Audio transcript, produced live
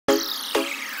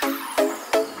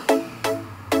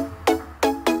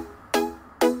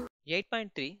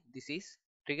8.3, this is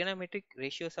trigonometric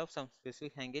ratios of some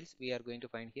specific angles we are going to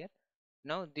find here.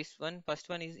 Now this one, first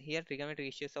one is here, trigonometric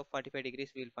ratios of 45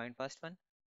 degrees, we will find first one.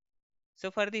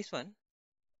 So for this one,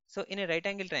 so in a right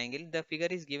angle triangle, the figure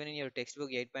is given in your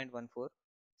textbook 8.14.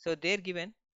 So there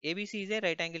given ABC is a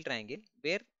right angle triangle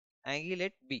where angle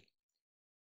at B.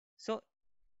 So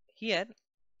here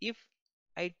if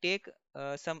I take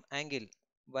some angle,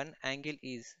 one angle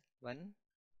is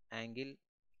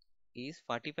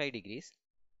 45 degrees.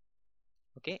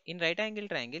 Okay, in right angle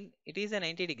triangle it is a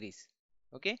 90 degrees.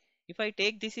 Okay, if I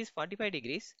take this is 45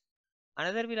 degrees,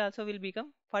 another will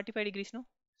become 45 degrees, no?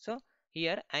 So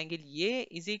here angle A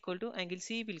is equal to angle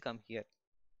C will come here.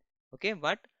 Okay,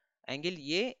 but angle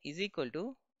A is equal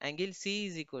to angle C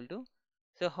is equal to,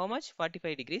 so how much?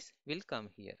 45 degrees will come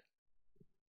here.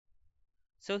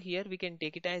 So here we can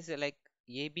take it as like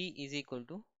AB is equal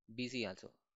to BC also.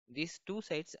 These two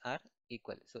sides are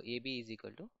equal, so AB is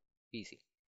equal to BC.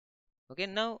 Okay,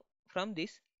 now from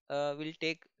this we'll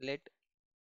take, let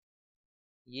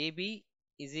AB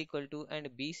is equal to and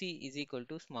BC is equal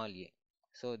to small a.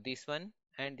 So this one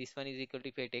and this one is equal to,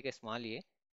 if I take a small a.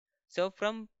 So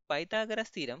from Pythagoras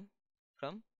theorem,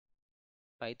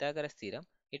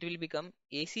 it will become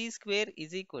AC square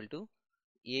is equal to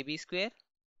AB square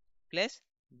plus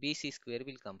BC square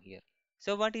will come here.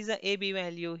 So what is the AB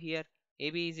value here?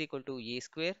 AB is equal to A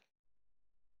square.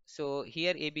 So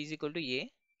here AB is equal to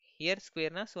A, here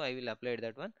square na, so I will apply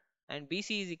that one, and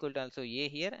BC is equal to also A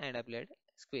here and applied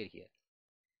square here.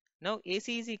 Now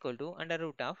AC is equal to under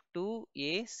root of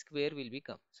 2A square will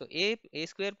become. So A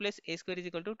square plus A square is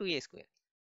equal to 2A square.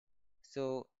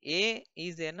 So A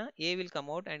is there na, A will come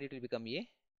out and it will become A,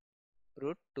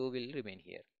 root 2 will remain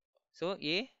here. So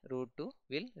A root 2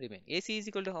 will remain. AC is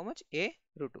equal to how much? A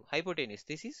root 2. Hypotenuse.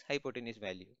 This is hypotenuse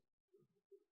value.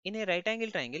 In a right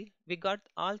angle triangle, we got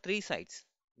all three sides.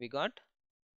 We got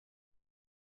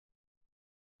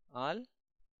all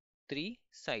three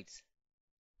sides.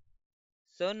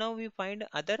 So now we find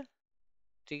other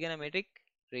trigonometric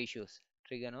ratios.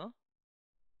 Trigonometric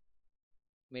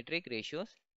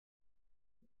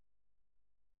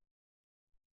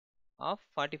of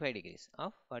 45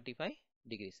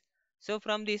 degrees. So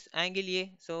from this angle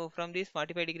A, so from this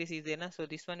 45 degrees is there na, so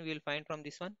this one we will find from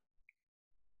this one.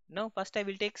 Now first I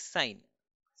will take sine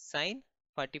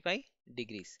 45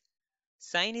 degrees.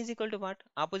 Sine is equal to what?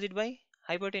 Opposite by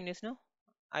hypotenuse, no?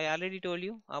 I already told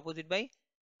you, opposite by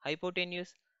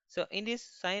hypotenuse. So in this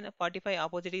sine 45,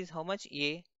 opposite is how much?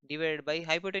 A divided by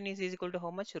hypotenuse is equal to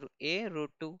how much? A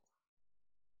root 2.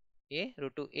 A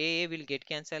root 2. A will get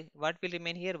cancelled. What will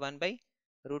remain here? 1 by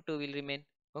root 2 will remain.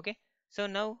 Okay. So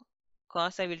now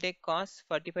cos I will take, cos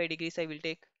 45 degrees I will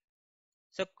take.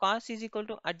 So cos is equal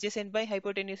to adjacent by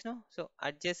hypotenuse, no? So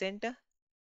adjacent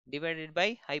divided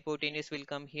by hypotenuse will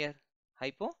come here.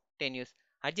 Hypotenuse.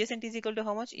 Adjacent is equal to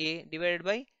how much? A divided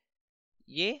by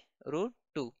A root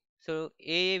 2. So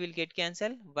A will get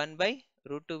cancelled. 1 by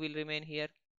root 2 will remain here.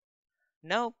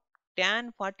 Now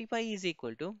tan 45 is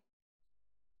equal to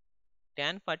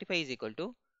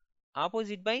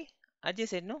opposite by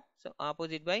adjacent, no? So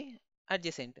opposite by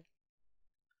adjacent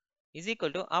is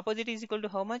equal to, opposite is equal to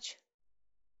how much?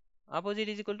 Opposite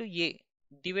is equal to A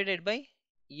divided by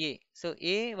A. So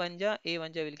A vanja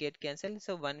will get cancelled.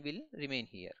 So 1 will remain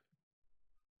here.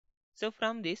 So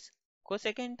from this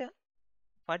cosecant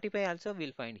 45 also we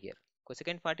will find here.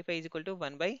 Cosecant 45 is equal to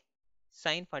 1 by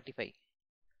sine 45.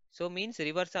 So means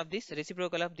reverse of this,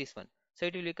 reciprocal of this one. So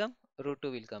it will become root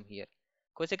 2 will come here.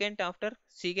 Cosecant after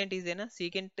secant is there na,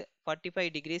 secant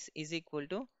 45 degrees is equal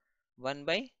to 1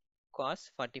 by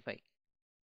cos 45.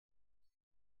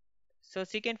 So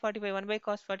secant 45 1 by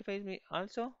cos 45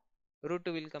 also root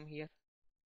 2 will come here,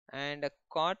 and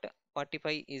cot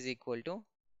 45 is equal to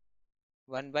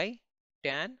 1 by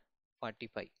tan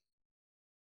 45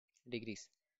 degrees.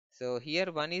 So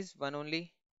here 1 is 1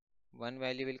 only, 1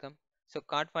 value will come. So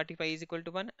cot 45 is equal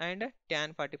to 1 and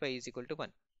tan 45 is equal to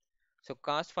 1. So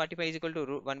cos 45 is equal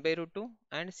to 1 by root 2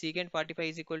 and secant 45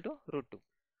 is equal to root 2.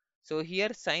 So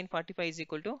here sin 45 is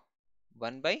equal to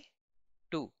 1 by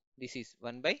 2. This is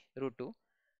 1 by root 2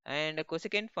 and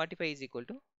cosecant 45 is equal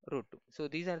to root 2. So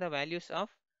these are the values of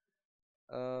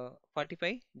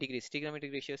 45 degrees,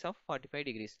 trigonometric ratios of 45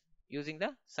 degrees using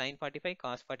the sin 45,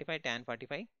 cos 45, tan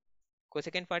 45,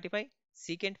 cosecant 45,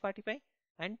 secant 45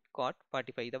 and cot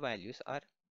 45. The values are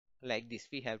like this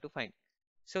we have to find.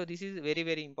 So this is very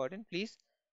very important. Please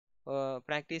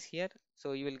practice here,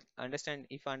 so you will understand.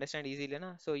 If understand easily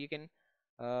na, so you can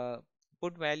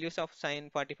put values of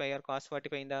sin 45 or cos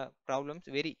 45 in the problems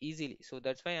very easily. So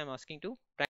that's why I'm asking to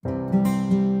practice.